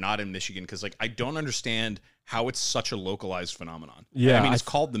people who are not in Michigan, because like I don't understand how it's such a localized phenomenon. Yeah, I mean, it's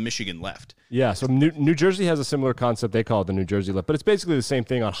called the Michigan left. Yeah, so New Jersey has a similar concept. They call it the New Jersey left, but it's basically the same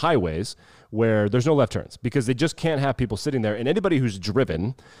thing on highways where there's no left turns because they just can't have people sitting there. And anybody who's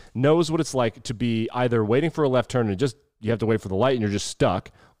driven knows what it's like to be either waiting for a left turn and just you have to wait for the light and you're just stuck,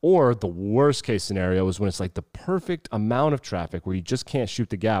 or the worst case scenario is when it's like the perfect amount of traffic where you just can't shoot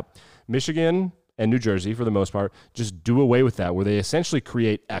the gap. Michigan and New Jersey, for the most part, just do away with that, where they essentially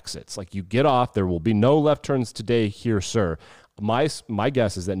create exits. Like you get off, there will be no left turns today here, sir. My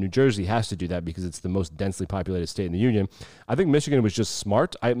guess is that New Jersey has to do that because it's the most densely populated state in the union. I think Michigan was just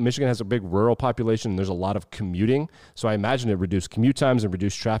smart. Michigan has a big rural population, and there's a lot of commuting, so I imagine it reduced commute times and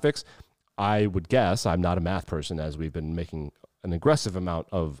reduced traffics. I would guess, I'm not a math person, as we've been making an aggressive amount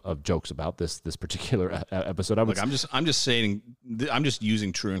of jokes about this particular episode. I'm just saying, I'm just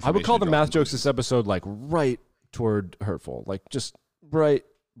using true information. I would call the math jokes this episode like right toward hurtful, like just right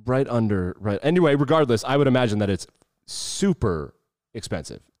under. Anyway, regardless, I would imagine that it's super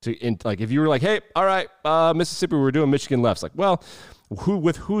expensive like if you were like, hey, all right, Mississippi, we're doing Michigan lefts. Like, well,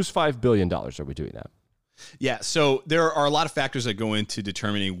 with whose $5 billion are we doing that? Yeah, so there are a lot of factors that go into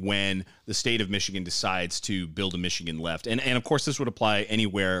determining when the state of Michigan decides to build a Michigan left. And of course, this would apply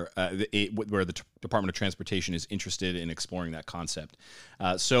anywhere where the Department of Transportation is interested in exploring that concept.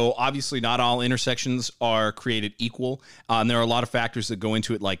 So obviously, not all intersections are created equal. And there are a lot of factors that go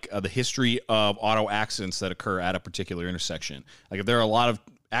into it, like the history of auto accidents that occur at a particular intersection. Like if there are a lot of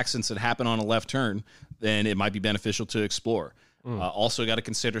accidents that happen on a left turn, then it might be beneficial to explore. Also got to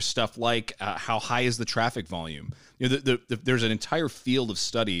consider stuff like how high is the traffic volume. You know, there's an entire field of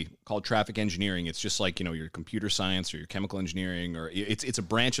study called traffic engineering. It's just like, you know, your computer science or your chemical engineering, or it's a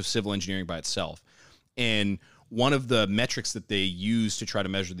branch of civil engineering by itself. And one of the metrics that they use to try to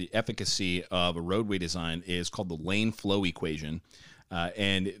measure the efficacy of a roadway design is called the lane flow equation.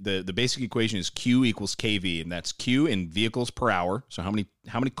 And the basic equation is Q equals KV, and that's Q in vehicles per hour. So how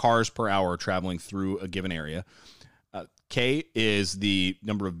many cars per hour are traveling through a given area. K is the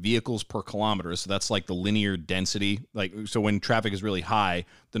number of vehicles per kilometer. So that's like the linear density. Like, so when traffic is really high,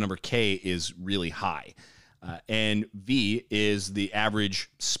 the number K is really high. And V is the average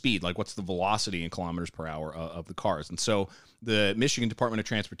speed, like what's the velocity in kilometers per hour of the cars. And so the Michigan Department of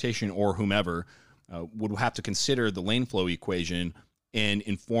Transportation or whomever would have to consider the lane flow equation in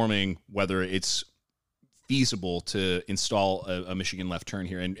informing whether it's feasible to install a Michigan left turn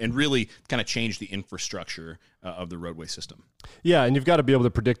here and really kind of change the infrastructure of the roadway system. Yeah, and you've got to be able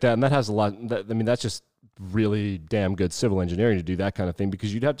to predict that, and that has a lot. That's just really damn good civil engineering to do that kind of thing,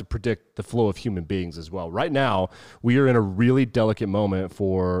 because you'd have to predict the flow of human beings as well. Right now, we are in a really delicate moment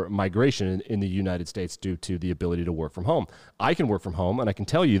for migration in the United States due to the ability to work from home. I can work from home, and I can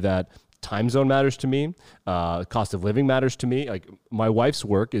tell you that time zone matters to me. Cost of living matters to me. Like, my wife's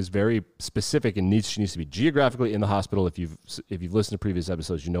work is very specific and she needs to be geographically in the hospital. If you've listened to previous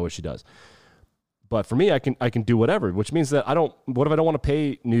episodes, you know what she does. But for me, I can do whatever, which means that what if I don't want to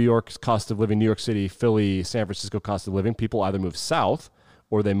pay New York's cost of living, New York City, Philly, San Francisco cost of living? People either move south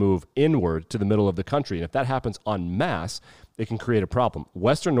or they move inward to the middle of the country. And if that happens en masse, it can create a problem.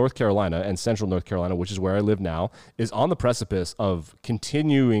 Western North Carolina and Central North Carolina, which is where I live now, is on the precipice of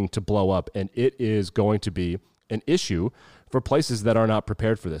continuing to blow up, and it is going to be an issue for places that are not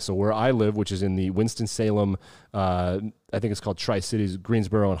prepared for this. So where I live, which is in the Winston-Salem, I think it's called Tri-Cities,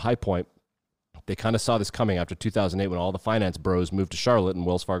 Greensboro, and High Point, they kind of saw this coming after 2008 when all the finance bros moved to Charlotte and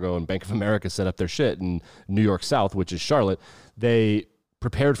Wells Fargo and Bank of America set up their shit in New York South, which is Charlotte. They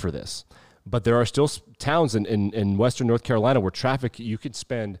prepared for this. But there are still towns in Western North Carolina where traffic, you could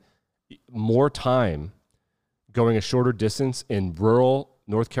spend more time going a shorter distance in rural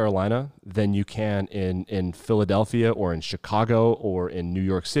North Carolina than you can in Philadelphia or in Chicago or in New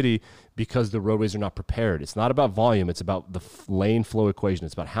York City, because the roadways are not prepared. It's not about volume. It's about the lane flow equation.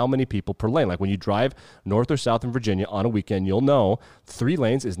 It's about how many people per lane. Like when you drive north or south in Virginia on a weekend, you'll know 3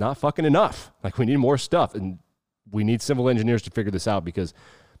 lanes is not fucking enough. Like, we need more stuff. And we need civil engineers to figure this out, because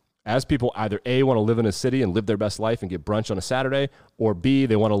as people either A, want to live in a city and live their best life and get brunch on a Saturday, or B,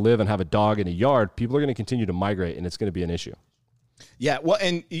 they want to live and have a dog in a yard, people are going to continue to migrate, and it's going to be an issue. Yeah, well,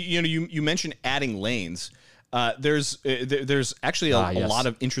 and you mentioned adding lanes. There's actually a lot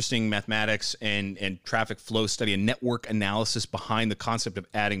of interesting mathematics and traffic flow study and network analysis behind the concept of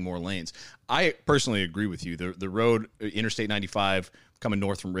adding more lanes. I personally agree with you. The road, Interstate 95, coming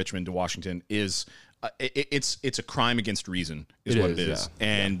north from Richmond to Washington, is it's a crime against reason is what it is. Yeah.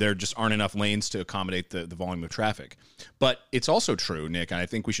 And there just aren't enough lanes to accommodate the volume of traffic. But it's also true, Nick, and I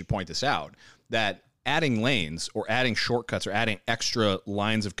think we should point this out, that adding lanes or adding shortcuts or adding extra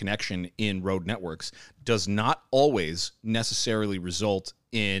lines of connection in road networks does not always necessarily result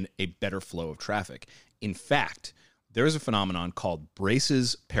in a better flow of traffic. In fact, there is a phenomenon called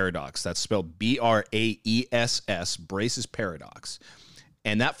Brace's paradox. That's spelled B-R-A-E-S-S, Brace's paradox.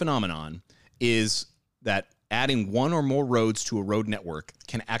 And that phenomenon is that adding one or more roads to a road network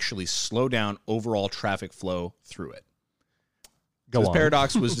can actually slow down overall traffic flow through it. This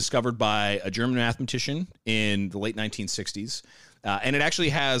paradox was discovered by a German mathematician in the late 1960s, and it actually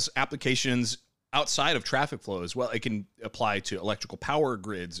has applications outside of traffic flow as well. It can apply to electrical power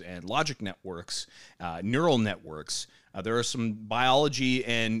grids and logic networks, neural networks. There are some biology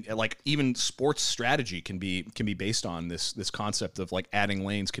and like even sports strategy can be based on this concept of like adding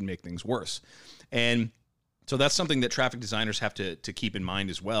lanes can make things worse. And so that's something that traffic designers have to keep in mind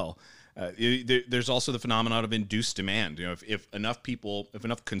as well. There's also the phenomenon of induced demand. You know, if enough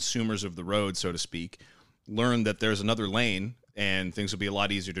consumers of the road, so to speak, learn that there's another lane and things will be a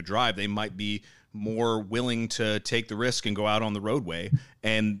lot easier to drive, they might be more willing to take the risk and go out on the roadway.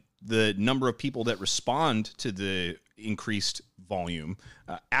 And the number of people that respond to the increased volume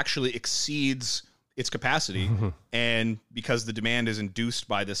actually exceeds its capacity, and because the demand is induced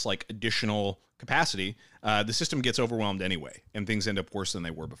by this like additional capacity, the system gets overwhelmed anyway, and things end up worse than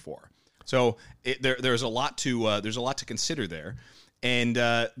they were before. So there's a lot to consider there, and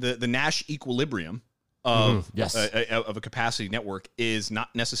the Nash equilibrium of of a capacity network is not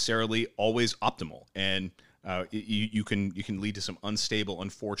necessarily always optimal, and you can lead to some unstable,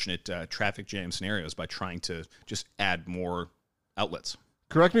 unfortunate traffic jam scenarios by trying to just add more outlets.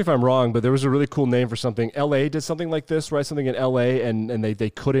 Correct me if I'm wrong, but there was a really cool name for something. LA did something like this, right? Something in LA, and they they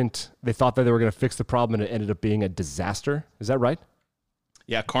thought that they were going to fix the problem, and it ended up being a disaster. Is that right?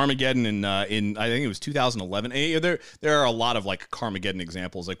 Yeah, Carmageddon in I think it was 2011. There are a lot of like Carmageddon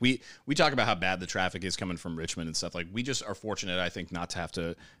examples. Like we talk about how bad the traffic is coming from Richmond and stuff. Like we just are fortunate, I think, not to have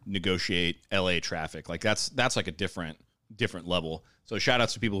to negotiate LA traffic. Like that's like a different level. So shout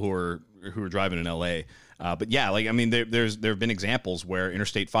outs to people who are driving in LA. But yeah, like I mean, there have been examples where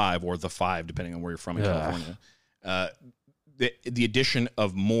Interstate 5 or the 5, depending on where you're from in California, the addition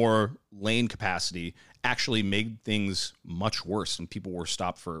of more lane capacity actually made things much worse, and people were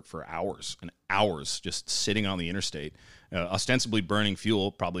stopped for hours and hours just sitting on the interstate, ostensibly burning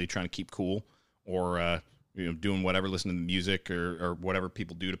fuel, probably trying to keep cool, or doing whatever, listening to music or whatever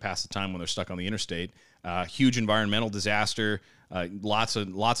people do to pass the time when they're stuck on the interstate. Huge environmental disaster, lots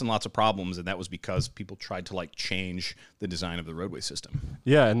and lots of problems, and that was because people tried to like change the design of the roadway system.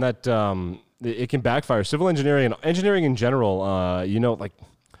 Yeah, and that it can backfire. Civil engineering and engineering in general, like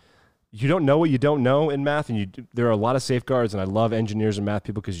you don't know what you don't know in math, and there are a lot of safeguards, and I love engineers and math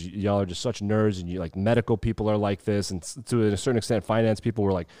people because y'all are just such nerds, and you like medical people are like this, and to a certain extent finance people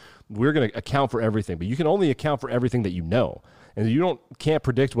were like, we're going to account for everything, but you can only account for everything that you know, and you can't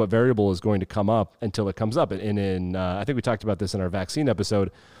predict what variable is going to come up until it comes up. And in I think we talked about this in our vaccine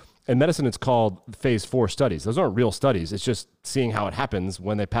episode. In medicine, it's called phase 4 studies. Those aren't real studies. It's just seeing how it happens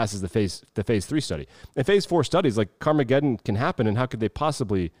when it passes the phase 3 study. And phase 4 studies, like Carmageddon, can happen, and how could they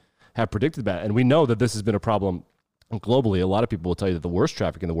possibly have predicted that? And we know that this has been a problem globally. A lot of people will tell you that the worst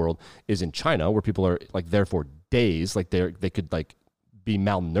traffic in the world is in China, where people are like there for days, like they could like be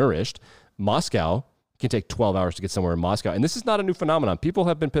malnourished. Moscow can take 12 hours to get somewhere in Moscow. And this is not a new phenomenon. People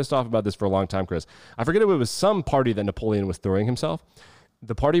have been pissed off about this for a long time, Chris. I forget if it was some party that Napoleon was throwing himself.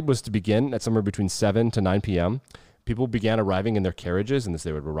 The party was to begin at somewhere between 7 to 9 p.m. People began arriving in their carriages, and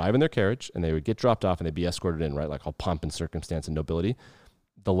they would arrive in their carriage, and they would get dropped off, and they'd be escorted in, right? Like all pomp and circumstance and nobility.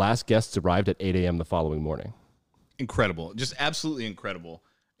 The last guests arrived at 8 a.m. the following morning. Incredible. Just absolutely incredible.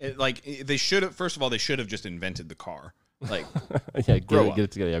 They should have, first of all, they should have just invented the car. Like, yeah, get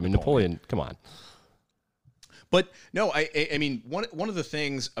it together. I mean, Napoleon, come on. But no, I mean, one of the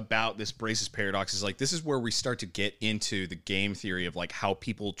things about this Brace's paradox is like, this is where we start to get into the game theory of like how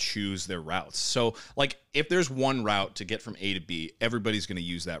people choose their routes. So like, if there's one route to get from A to B, everybody's going to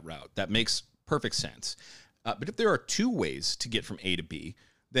use that route. That makes perfect sense. But if there are two ways to get from A to B,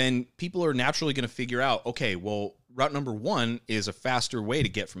 then people are naturally going to figure out, okay, well, route number 1 is a faster way to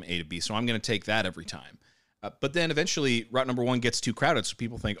get from A to B, so I'm going to take that every time. But then eventually route number 1 gets too crowded, so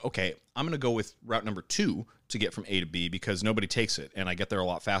people think, okay, I'm going to go with route number 2 to get from A to B because nobody takes it, and I get there a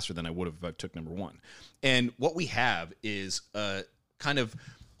lot faster than I would have if I took number 1. And what we have is a kind of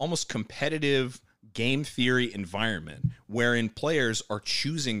almost competitive game theory environment wherein players are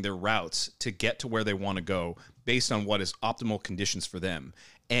choosing their routes to get to where they want to go based on what is optimal conditions for them.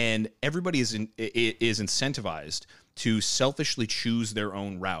 And everybody is incentivized to selfishly choose their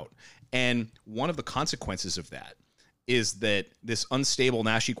own route. And one of the consequences of that is that this unstable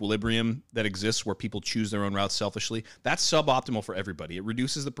Nash equilibrium that exists where people choose their own routes selfishly, that's suboptimal for everybody. It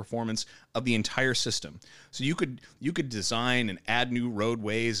reduces the performance of the entire system. So you could design and add new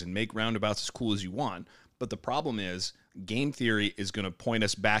roadways and make roundabouts as cool as you want, but the problem is game theory is going to point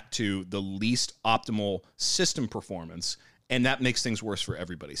us back to the least optimal system performance, and that makes things worse for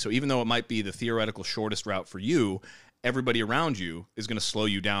everybody. So even though it might be the theoretical shortest route for you, everybody around you is going to slow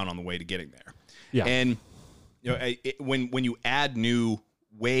you down on the way to getting there. Yeah. And when you add new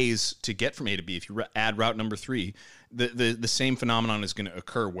ways to get from A to B, if you add route number 3, the same phenomenon is going to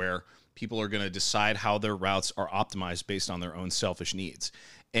occur where people are going to decide how their routes are optimized based on their own selfish needs.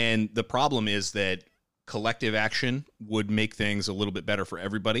 And the problem is that collective action would make things a little bit better for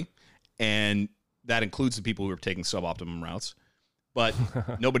everybody, and that includes the people who are taking suboptimum routes. But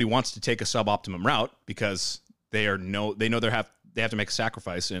nobody wants to take a suboptimum route because they know they have to make a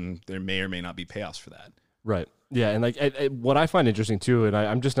sacrifice, and there may or may not be payoffs for that. Right. Yeah, and like what I find interesting too, and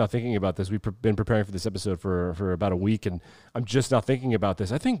I'm just now thinking about this. We've been preparing for this episode for about a week, and I'm just now thinking about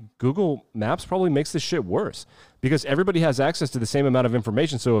this. I think Google Maps probably makes this shit worse because everybody has access to the same amount of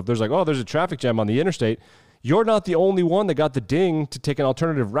information. So if there's like, oh, there's a traffic jam on the interstate, you're not the only one that got the ding to take an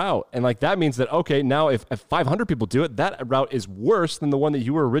alternative route. And like that means that, okay, now if 500 people do it, that route is worse than the one that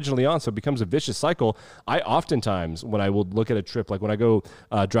you were originally on. So it becomes a vicious cycle. I oftentimes, when I will look at a trip, like when I go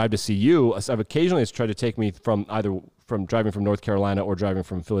drive to see you, I've occasionally it's tried to take me from driving from North Carolina or driving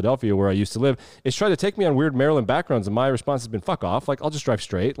from Philadelphia, where I used to live, it's tried to take me on weird Maryland backgrounds. And my response has been, fuck off. Like, I'll just drive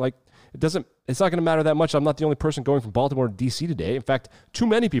straight. Like, it's not going to matter that much. I'm not the only person going from Baltimore to DC today. In fact, too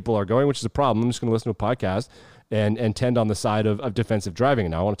many people are going, which is a problem. I'm just going to listen to a podcast and tend on the side of defensive driving.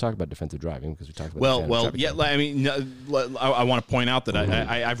 And now I want to talk about defensive driving because we talked about I mean, I want to point out that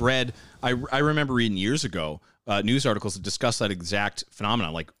I remember reading years ago news articles that discuss that exact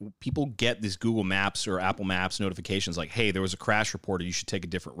phenomenon. Like, people get these Google Maps or Apple Maps notifications like, hey, there was a crash reported, you should take a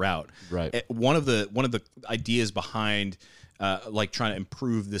different route. Right. One of the ideas behind like trying to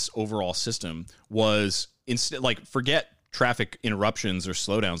improve this overall system was instead, like, forget traffic interruptions or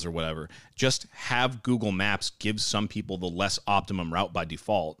slowdowns or whatever, just have Google Maps give some people the less optimum route by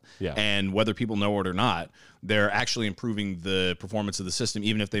default. Yeah. And whether people know it or not, they're actually improving the performance of the system,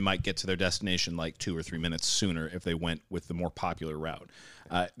 even if they might get to their destination like 2 or 3 minutes sooner if they went with the more popular route.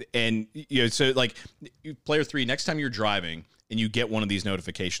 And you know, so like player 3, next time you're driving and you get one of these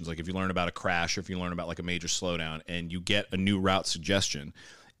notifications, like if you learn about a crash or if you learn about like a major slowdown and you get a new route suggestion,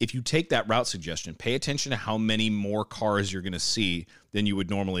 if you take that route suggestion, pay attention to how many more cars you're going to see than you would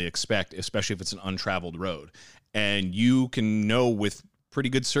normally expect, especially if it's an untraveled road. And you can know with pretty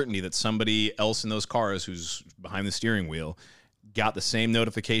good certainty that somebody else in those cars who's behind the steering wheel got the same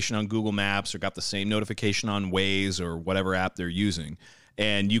notification on Google Maps or got the same notification on Waze or whatever app they're using.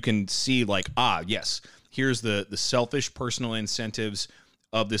 And you can see like, yes, here's the selfish personal incentives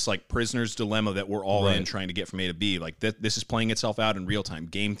of this like prisoner's dilemma that we're all in trying to get from A to B. Like this is playing itself out in real time.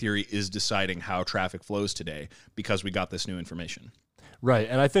 Game theory is deciding how traffic flows today because we got this new information. Right.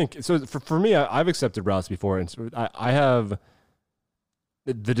 And I think, so for me, I've accepted routes before, and I have,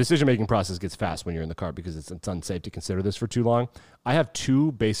 the decision-making process gets fast when you're in the car because it's unsafe to consider this for too long. I have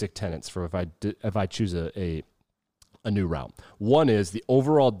 2 basic tenets for if I choose a new route. One is the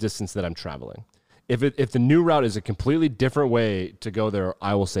overall distance that I'm traveling. If the new route is a completely different way to go there,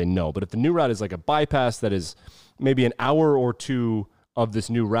 I will say no. But if the new route is like a bypass that is maybe an hour or 2 of this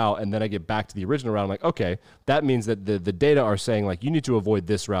new route, and then I get back to the original route, I'm like, okay, that means that the data are saying like, you need to avoid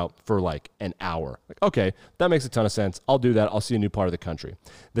this route for like an hour. Like, okay, that makes a ton of sense. I'll do that. I'll see a new part of the country.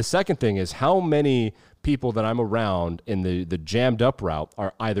 The second thing is how many people that I'm around in the jammed up route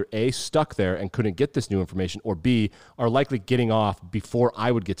are either A, stuck there and couldn't get this new information, or B, are likely getting off before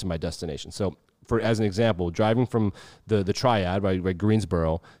I would get to my destination. So as an example, driving from the Triad by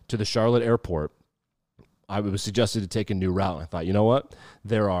Greensboro to the Charlotte airport, I was suggested to take a new route. I thought, you know what?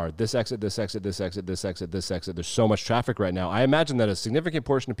 There are this exit, this exit, this exit, this exit, this exit. There's so much traffic right now. I imagine that a significant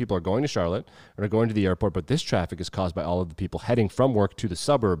portion of people are going to Charlotte or are going to the airport, but this traffic is caused by all of the people heading from work to the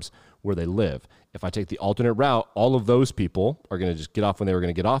suburbs where they live. If I take the alternate route, all of those people are going to just get off when they were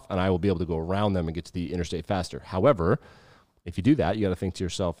going to get off, and I will be able to go around them and get to the interstate faster. However, if you do that, you got to think to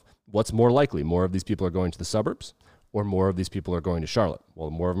yourself, what's more likely? More of these people are going to the suburbs, or more of these people are going to Charlotte? Well,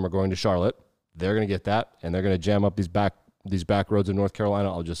 more of them are going to Charlotte. They're going to get that, and they're going to jam up these back roads in North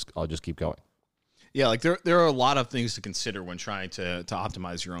Carolina. I'll just keep going. Yeah, like there are a lot of things to consider when trying to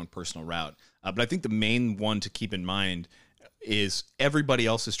optimize your own personal route. But I think the main one to keep in mind is everybody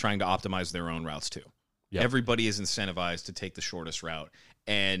else is trying to optimize their own routes too. Yep. Everybody is incentivized to take the shortest route,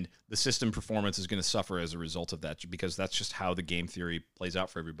 and the system performance is going to suffer as a result of that because that's just how the game theory plays out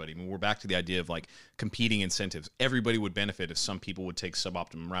for everybody. I mean, we're back to the idea of like competing incentives. Everybody would benefit if some people would take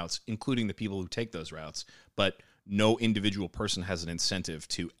suboptimum routes, including the people who take those routes, but no individual person has an incentive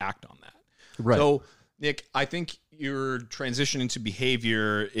to act on that. Right. So, Nick, I think your transition into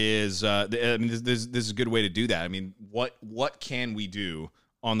behavior is, this is a good way to do that. I mean, what can we do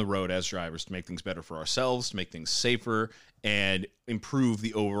on the road as drivers to make things better for ourselves, to make things safer, and improve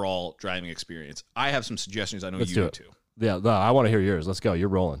the overall driving experience? I have some suggestions. I know you do too. Yeah, no, I want to hear yours. Let's go. You're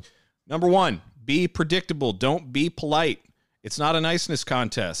rolling. Number 1, be predictable. Don't be polite. It's not a niceness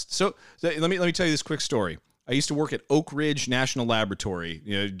contest. So let me tell you this quick story. I used to work at Oak Ridge National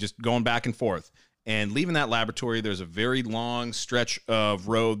Laboratory, just going back and forth. And leaving that laboratory, there's a very long stretch of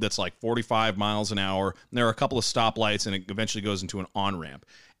road that's like 45 miles an hour. And there are a couple of stoplights, and it eventually goes into an on-ramp.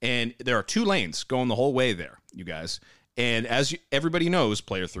 And there are 2 lanes going the whole way there, you guys. And as everybody knows,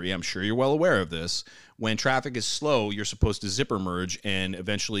 player 3, I'm sure you're well aware of this, when traffic is slow, you're supposed to zipper merge and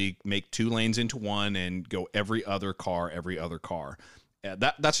eventually make 2 lanes into one and go every other car.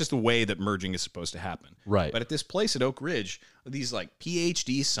 That's just the way that merging is supposed to happen. Right. But at this place at Oak Ridge, these like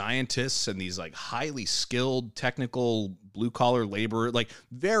PhD scientists and these like highly skilled technical blue collar labor, like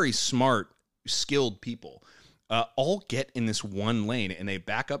very smart skilled people, all get in this one lane, and they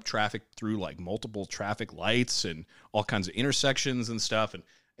back up traffic through like multiple traffic lights and all kinds of intersections and stuff. And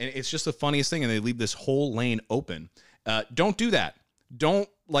it's just the funniest thing. And they leave this whole lane open. Don't do that. Don't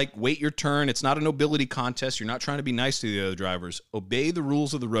like wait your turn. It's not a nobility contest. You're not trying to be nice to the other drivers. Obey the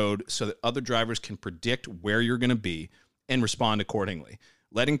rules of the road so that other drivers can predict where you're going to be and respond accordingly.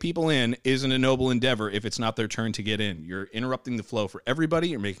 Letting people in isn't a noble endeavor if it's not their turn to get in. You're interrupting the flow for everybody.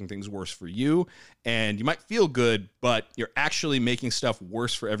 You're making things worse for you. And you might feel good, but you're actually making stuff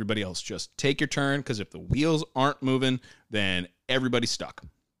worse for everybody else. Just take your turn, because if the wheels aren't moving, then everybody's stuck.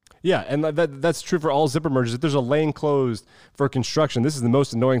 Yeah, and that's true for all zipper merges. If there's a lane closed for construction, this is the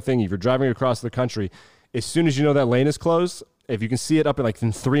most annoying thing. If you're driving across the country, as soon as you know that lane is closed, if you can see it up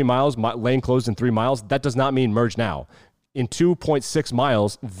in 3 miles, lane closed in 3 miles, that does not mean merge now. In 2.6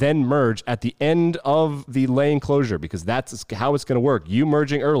 miles, then merge at the end of the lane closure, because that's how it's going to work. You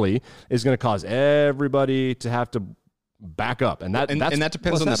merging early is going to cause everybody to have to back up, and that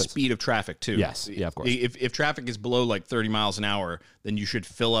depends on the speed of traffic too. Yes, yeah, of course. If traffic is below like 30 miles an hour, then you should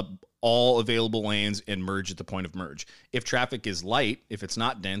fill up all available lanes and merge at the point of merge. If traffic is light, if it's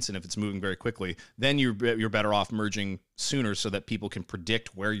not dense, and if it's moving very quickly, then you're better off merging sooner so that people can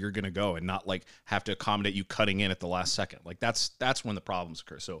predict where you're going to go and not like have to accommodate you cutting in at the last second. Like that's when the problems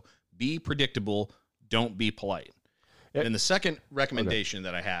occur. So be predictable, don't be polite. And the second recommendation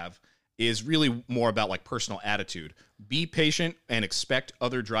that I have is really more about like personal attitude. Be patient and expect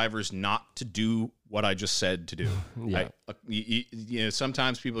other drivers not to do what I just said to do. Yeah.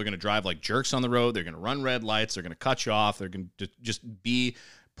 Sometimes people are going to drive like jerks on the road. They're going to run red lights. They're going to cut you off. They're going to just be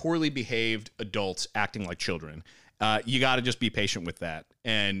poorly behaved adults acting like children. You got to just be patient with that,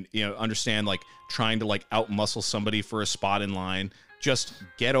 and understand like trying to like outmuscle somebody for a spot in line. Just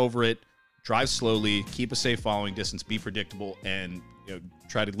get over it. Drive slowly. Keep a safe following distance. Be predictable, and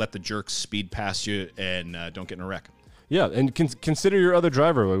try to let the jerks speed past you, and don't get in a wreck. Yeah, and consider your other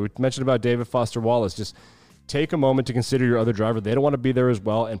driver. We mentioned about David Foster Wallace. Just take a moment to consider your other driver. They don't want to be there as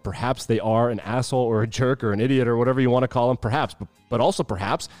well, and perhaps they are an asshole or a jerk or an idiot or whatever you want to call them, perhaps. But also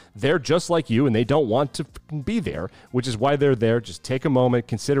perhaps they're just like you, and they don't want to be there, which is why they're there. Just take a moment,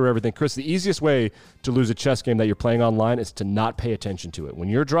 consider everything. Chris, the easiest way to lose a chess game that you're playing online is to not pay attention to it. When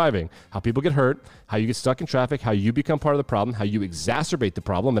you're driving, how people get hurt, how you get stuck in traffic, how you become part of the problem, how you exacerbate the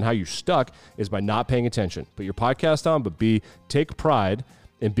problem, and how you're stuck is by not paying attention. Put your podcast on, but take pride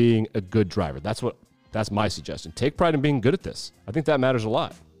in being a good driver. That's my suggestion. Take pride in being good at this. I think that matters a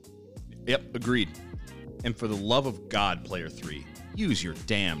lot. Yep, agreed. And for the love of God, Player 3, use your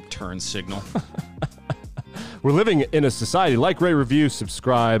damn turn signal. We're living in a society. Like, rate, review,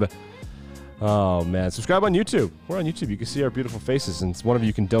 subscribe. Oh, man. Subscribe on YouTube. We're on YouTube. You can see our beautiful faces, and one of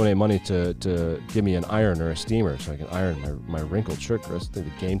you can donate money to give me an iron or a steamer so I can iron my wrinkled shirt, Chris. The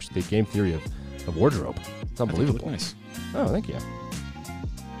game theory of wardrobe. It's unbelievable. I think you look nice. Oh, thank you.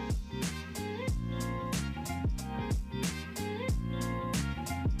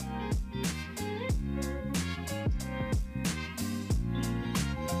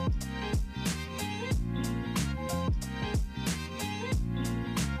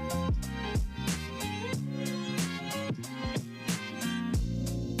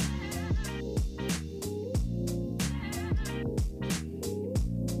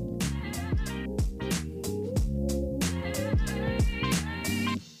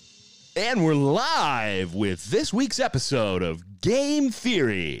 And we're live with this week's episode of Game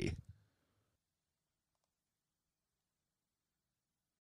Theory.